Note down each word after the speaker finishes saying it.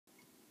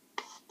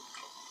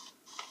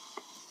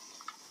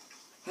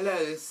Hello,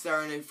 this is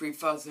Sarano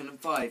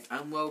 3005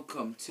 and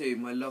welcome to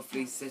my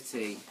lovely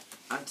city.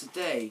 And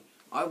today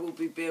I will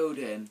be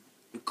building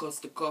the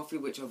Costa coffee,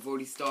 which I've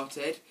already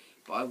started,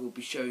 but I will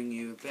be showing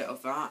you a bit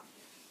of that.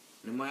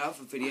 And in my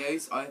other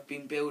videos I have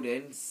been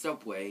building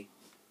Subway.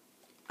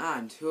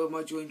 And who am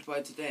I joined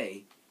by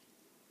today?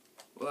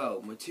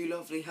 Well, my two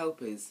lovely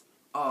helpers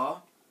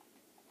are...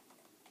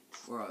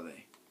 where are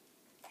they?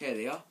 Here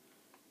they are.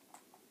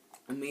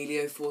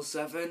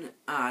 Emilio47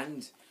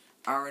 and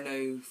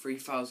Arano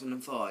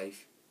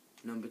 3005,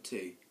 number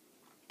 2.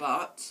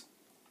 But,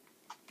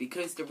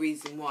 because the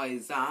reason why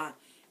is that,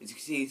 is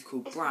because he's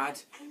called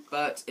Brad,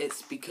 but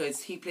it's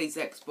because he plays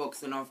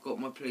Xbox and I've got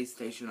my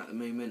PlayStation at the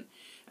moment,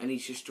 and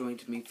he's just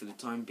joined me for the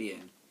time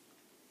being.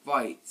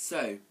 Right,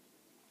 so,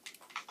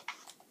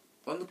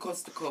 on the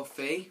Costa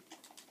coffee,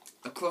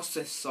 across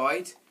this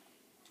side,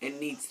 it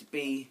needs to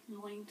be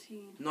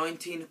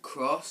 19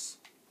 across,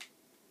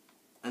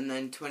 and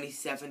then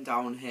 27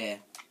 down here.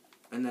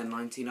 And then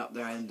 19 up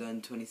there, and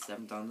then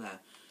 27 down there.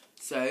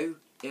 So,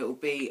 it will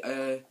be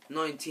a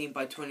 19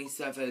 by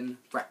 27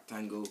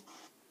 rectangle.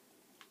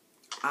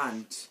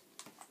 And,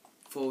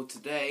 for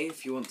today,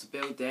 if you want to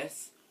build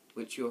this,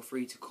 which you are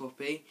free to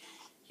copy,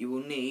 you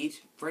will need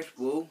red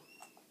wool.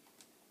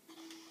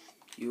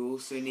 You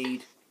also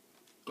need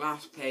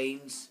glass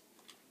panes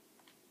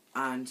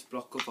and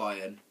block of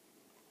iron.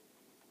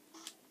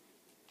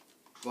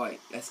 Right,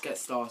 let's get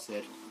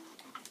started.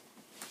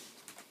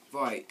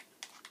 Right,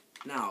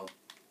 now,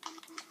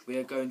 we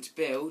are going to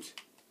build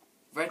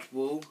red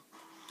wool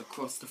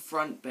across the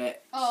front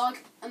bit. Oh,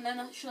 and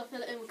then should I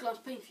fill it in with glass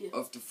paint for you?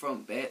 Of the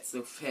front bits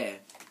of here.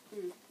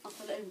 I'll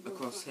fill it in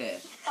across here.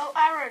 Oh,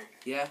 Aaron.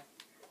 Yeah?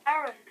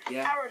 Aaron.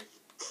 Yeah? Aaron.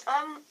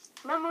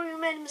 Remember when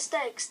we made a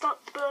mistake?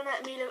 Stop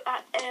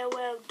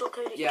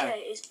burnetemilio@aol.co.uk. Yeah.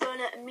 It's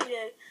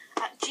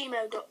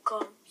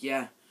burnetemilio@gmail.com.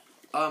 Yeah.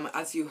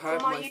 As you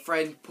heard, my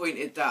friend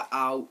pointed that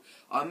out.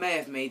 I may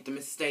have made the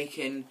mistake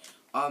in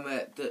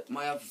my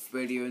other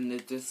video in the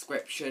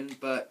description,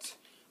 but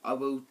I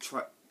will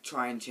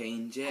try and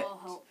change it. I'll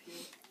help you.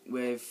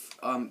 With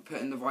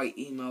putting the right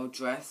email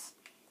address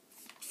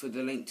for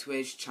the link to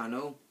his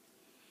channel.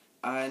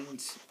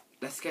 And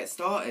let's get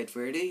started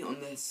really on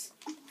this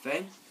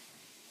thing.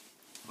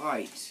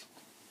 Right.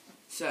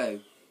 So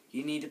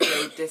you need to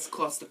build this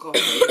Costa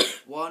coffee.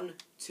 1,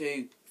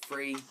 2,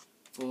 3,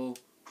 4,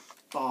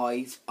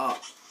 5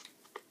 up.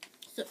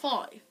 Is it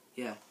 5?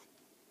 Yeah.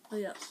 Oh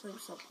yeah, same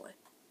Subway.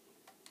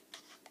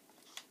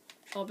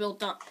 I'll build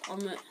that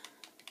on it.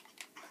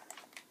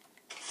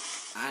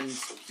 And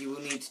you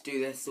will need to do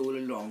this all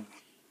along.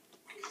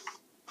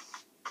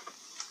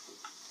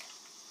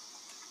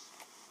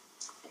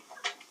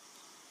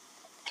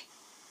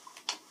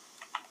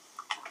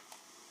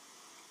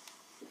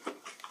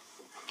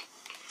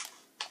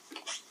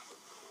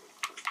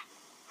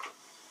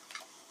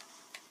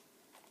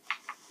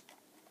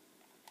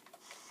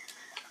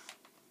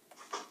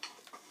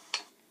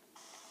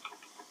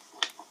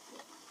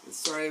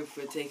 Sorry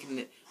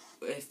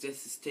if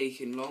this is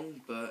taking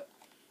long, but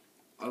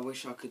I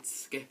wish I could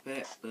skip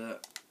it,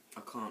 but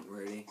I can't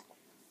really.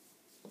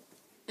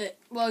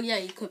 Well, yeah,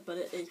 you could, but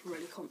it is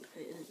really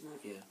complicated, isn't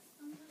it? Yeah.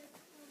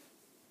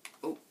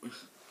 Oh.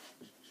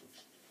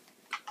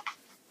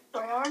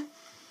 Sorry, Aaron.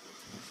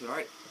 It's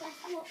alright.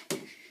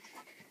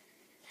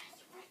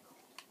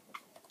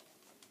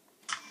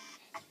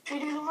 Should we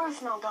do the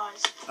roof now,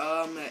 guys?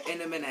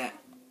 In a minute.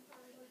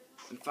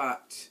 In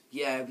fact,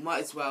 yeah,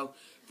 might as well.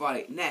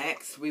 Right,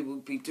 next we will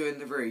be doing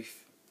the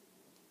roof.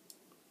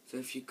 So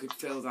if you could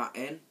fill that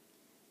in.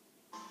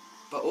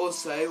 But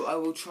also, I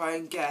will try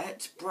and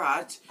get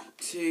Brad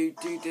to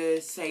do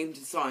the same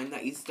design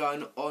that he's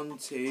done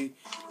onto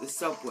the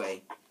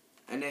Subway.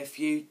 And if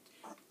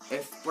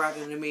Brad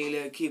and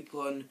Emilio keep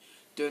on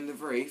doing the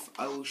roof,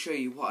 I will show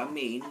you what I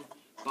mean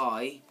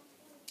by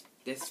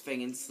this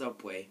thing in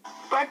Subway.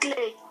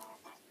 Bradley.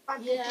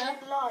 Yeah. Do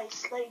the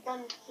lights like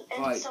done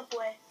in Right.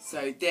 Subway.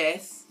 So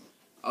this,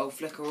 I'll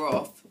flicker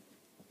off. And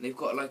they've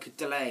got like a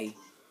delay.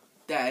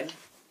 Then,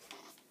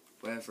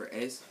 wherever it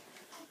is.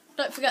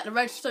 Don't forget the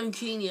redstone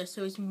genius,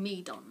 so it's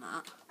me done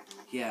that.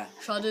 Yeah.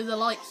 Shall I do the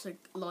lights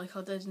like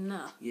I did in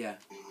there? Yeah.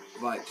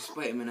 Right, just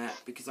wait a minute,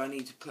 because I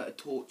need to put a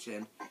torch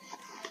in.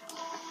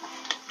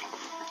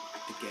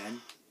 Again.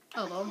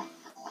 Hold on.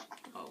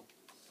 Oh.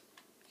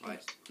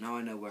 Right, now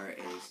I know where it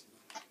is.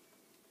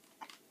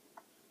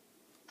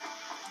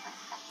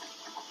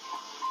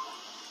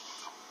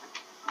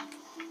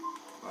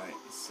 Right,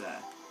 it's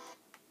there.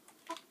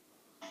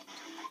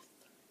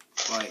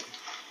 Right.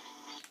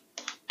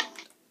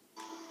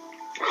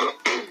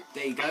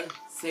 There you go.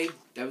 See?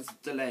 There was a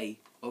delay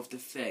of the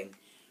thing.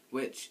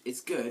 Which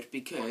is good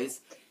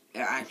because it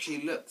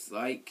actually looks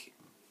like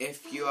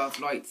if you have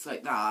lights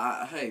like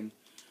that at home,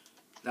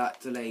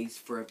 that delays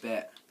for a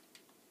bit.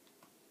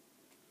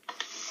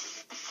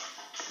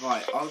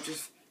 Right,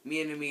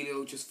 me and Emilio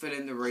will just fill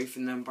in the roof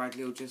and then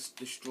Bradley will just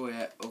destroy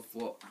it of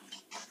what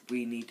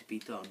we need to be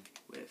done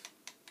with.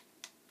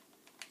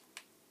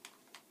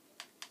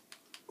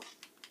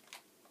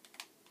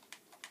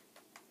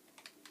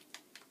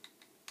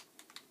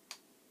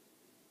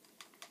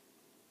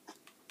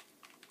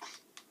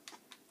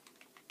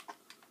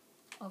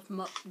 I've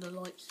mucked the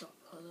lights up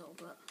a little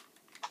bit.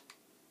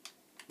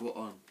 What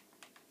on?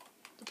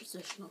 The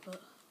position of it,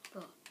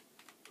 but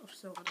I've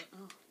sorted it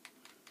now.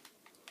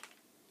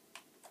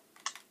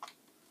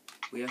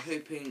 We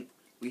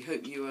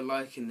hope you are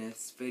liking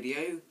this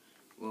video.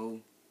 Well,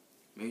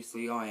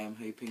 mostly I am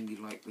hoping you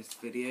like this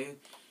video.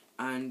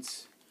 And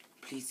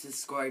please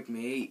subscribe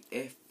me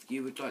if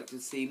you would like to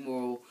see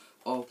more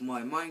of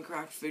my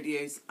Minecraft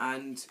videos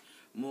and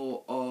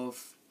more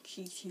of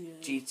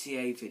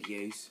GTA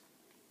videos.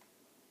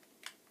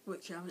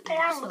 Which I haven't Hey,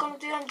 even Aaron, we're started. going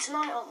to do them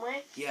tonight, aren't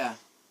we? Yeah,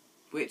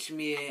 which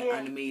Mia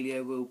and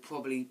Amelia will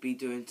probably be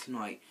doing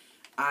tonight.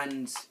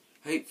 And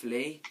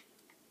hopefully,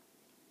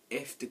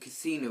 if the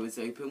casino is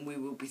open, we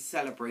will be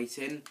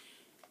celebrating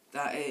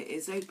that it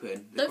is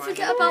open. Don't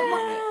forget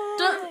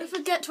don't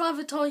forget to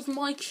advertise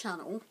my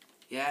channel.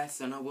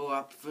 Yes, and I will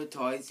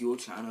advertise your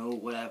channel,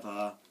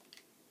 whatever.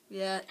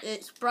 Yeah,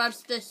 it's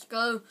Brad's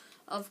Disco.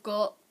 I've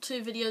got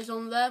 2 videos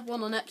on there,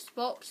 one on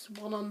Xbox,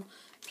 one on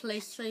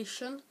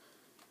PlayStation.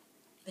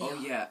 Oh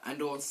yeah,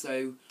 and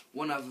also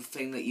one other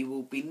thing that you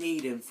will be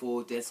needing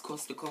for this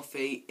Costa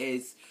coffee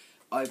is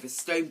either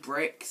stone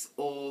bricks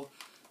or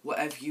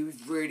whatever you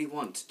really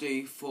want to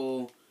do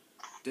for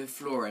the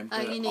flooring.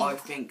 But I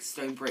think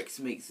stone bricks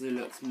makes it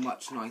look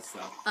much nicer.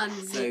 And,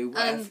 so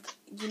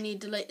you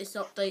need the latest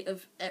update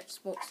of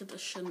Xbox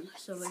Edition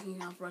so we can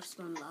have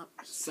redstone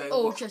laps. So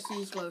or just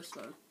use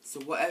glowstone. So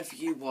whatever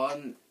you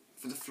want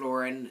for the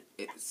flooring,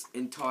 it's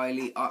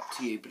entirely up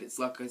to you. But it's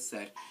like I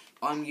said,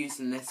 I'm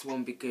using this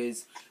one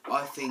because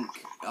I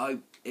think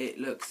it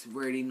looks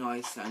really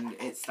nice and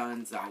it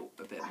stands out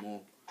a bit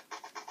more.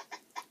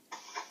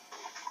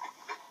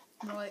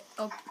 Right,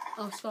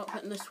 I'll start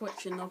putting the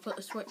switch in. I'll put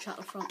the switch at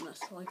the front this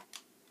time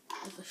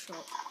of the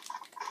shop.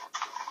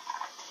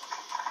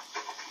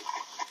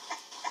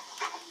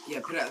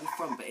 Yeah, put it at the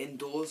front, but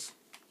indoors.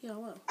 Yeah, I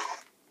will.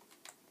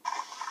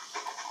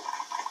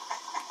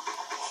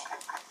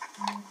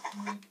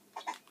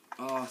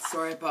 Oh,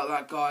 sorry about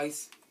that,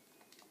 guys.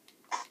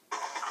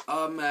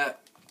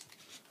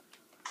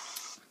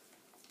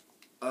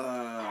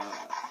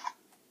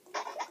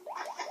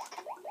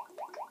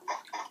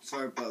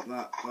 Sorry about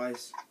that,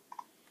 guys.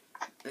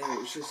 It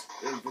was just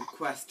a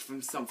request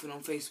from something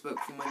on Facebook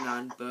from my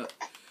nan, but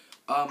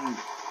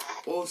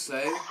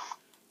also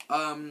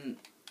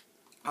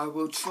I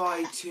will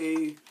try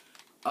to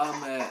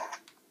I'll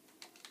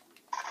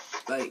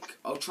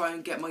try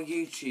and get my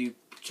YouTube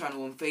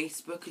channel on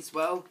Facebook as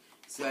well,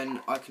 so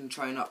then I can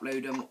try and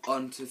upload them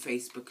onto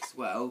Facebook as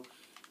well.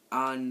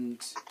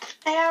 And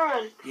hey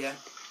Aaron, yeah,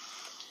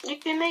 you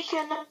can make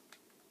an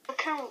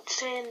account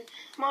saying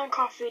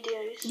Minecraft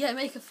videos. Yeah,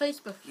 make a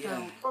Facebook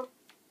account. yeah.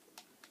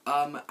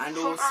 And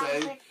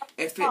also,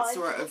 if it's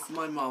alright with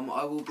my mum,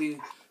 I will be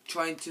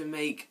trying to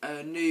make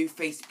a new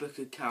Facebook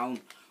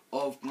account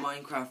of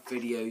Minecraft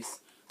videos,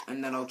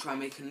 and then I'll try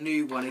and make a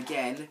new one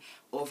again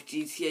of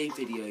GTA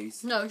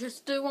videos. No,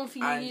 just do one for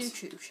your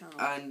YouTube channel.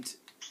 And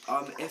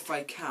if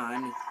I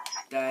can,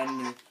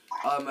 then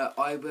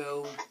I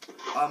will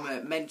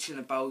mention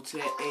about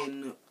it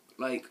in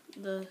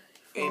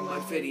in my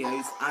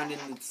videos and in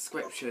the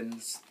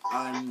descriptions.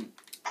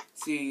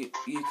 So you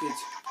could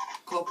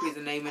copy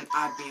the name and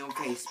add me on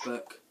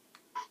Facebook,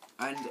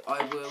 and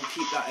I will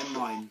keep that in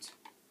mind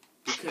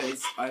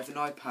because I have an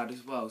iPad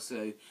as well,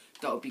 so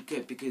that would be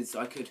good because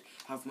I could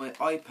have my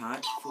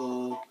iPad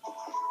for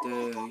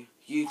the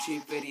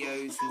YouTube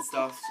videos and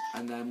stuff,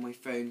 and then my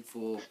phone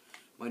for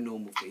my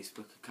normal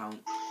Facebook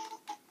account.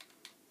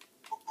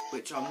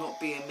 Which I'm not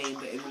being mean,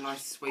 but in the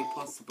nicest way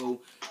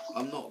possible.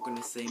 I'm not going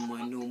to say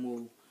my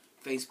normal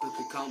Facebook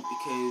account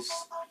because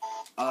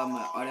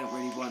I don't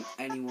really want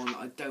anyone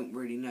I don't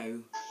really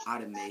know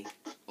adding me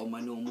on my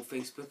normal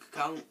Facebook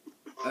account.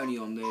 Only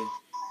on the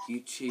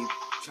YouTube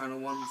channel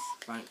ones.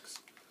 Thanks.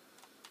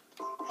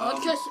 I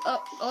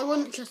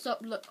won't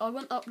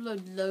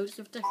upload loads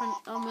of different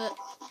I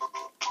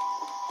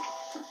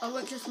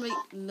won't just make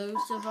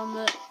loads of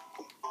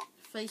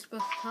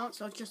Facebook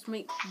accounts. I'll just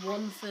make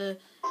one for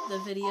the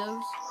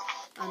videos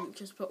and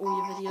just put all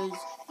your videos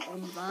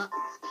on that.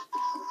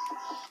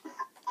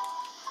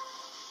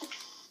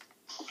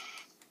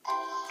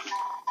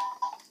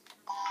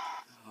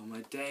 Oh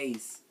my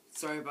days.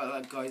 Sorry about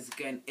that, guys,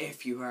 again,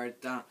 if you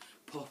heard that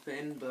pop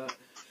in, but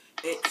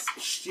it's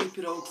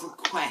stupid old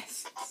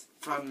requests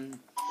from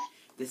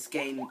this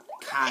game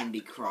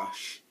Candy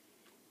Crush,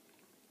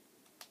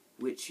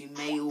 which you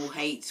may all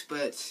hate,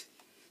 but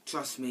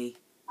trust me,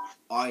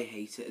 I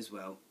hate it as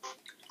well.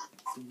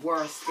 It's the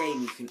worst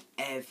game you can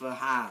ever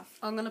have.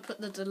 I'm gonna put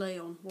the delay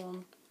on.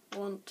 One,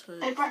 two.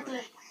 Hey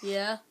Bradley.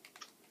 Yeah.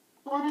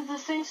 One of the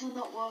things is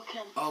not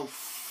working. Oh,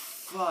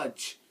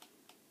 fudge.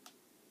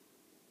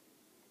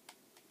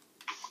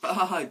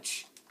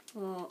 Fudge.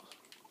 What?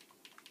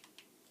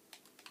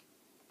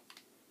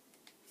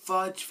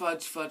 Fudge.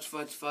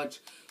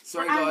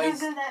 Sorry, I'm guys.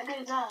 gonna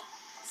go there.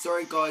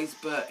 Sorry, guys,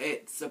 but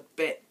it's a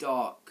bit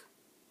dark.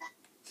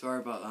 Sorry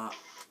about that.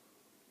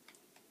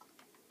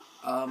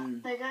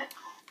 There you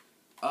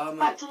go.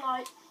 Back to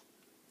light.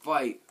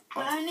 Right,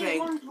 But I only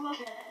think... one's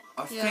working.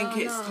 I think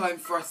it's time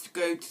for us to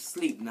go to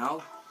sleep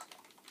now.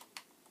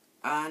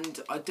 And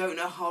I don't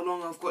know how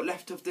long I've got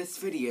left of this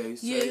video.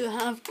 So You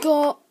have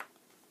got...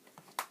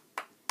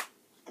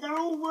 They're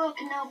all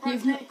working now,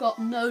 Bradley. You've got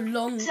no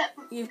long...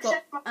 You've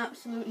got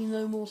absolutely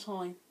no more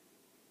time.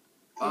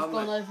 We've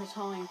gone over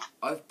time.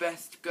 I've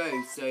best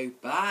go, so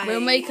bye. We'll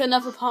make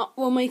another part.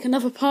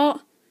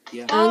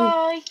 Yeah.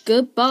 Bye. And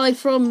goodbye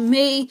from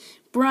me,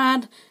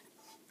 Brad,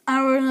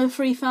 Arano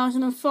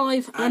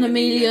 3005, and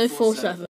Emilio 47.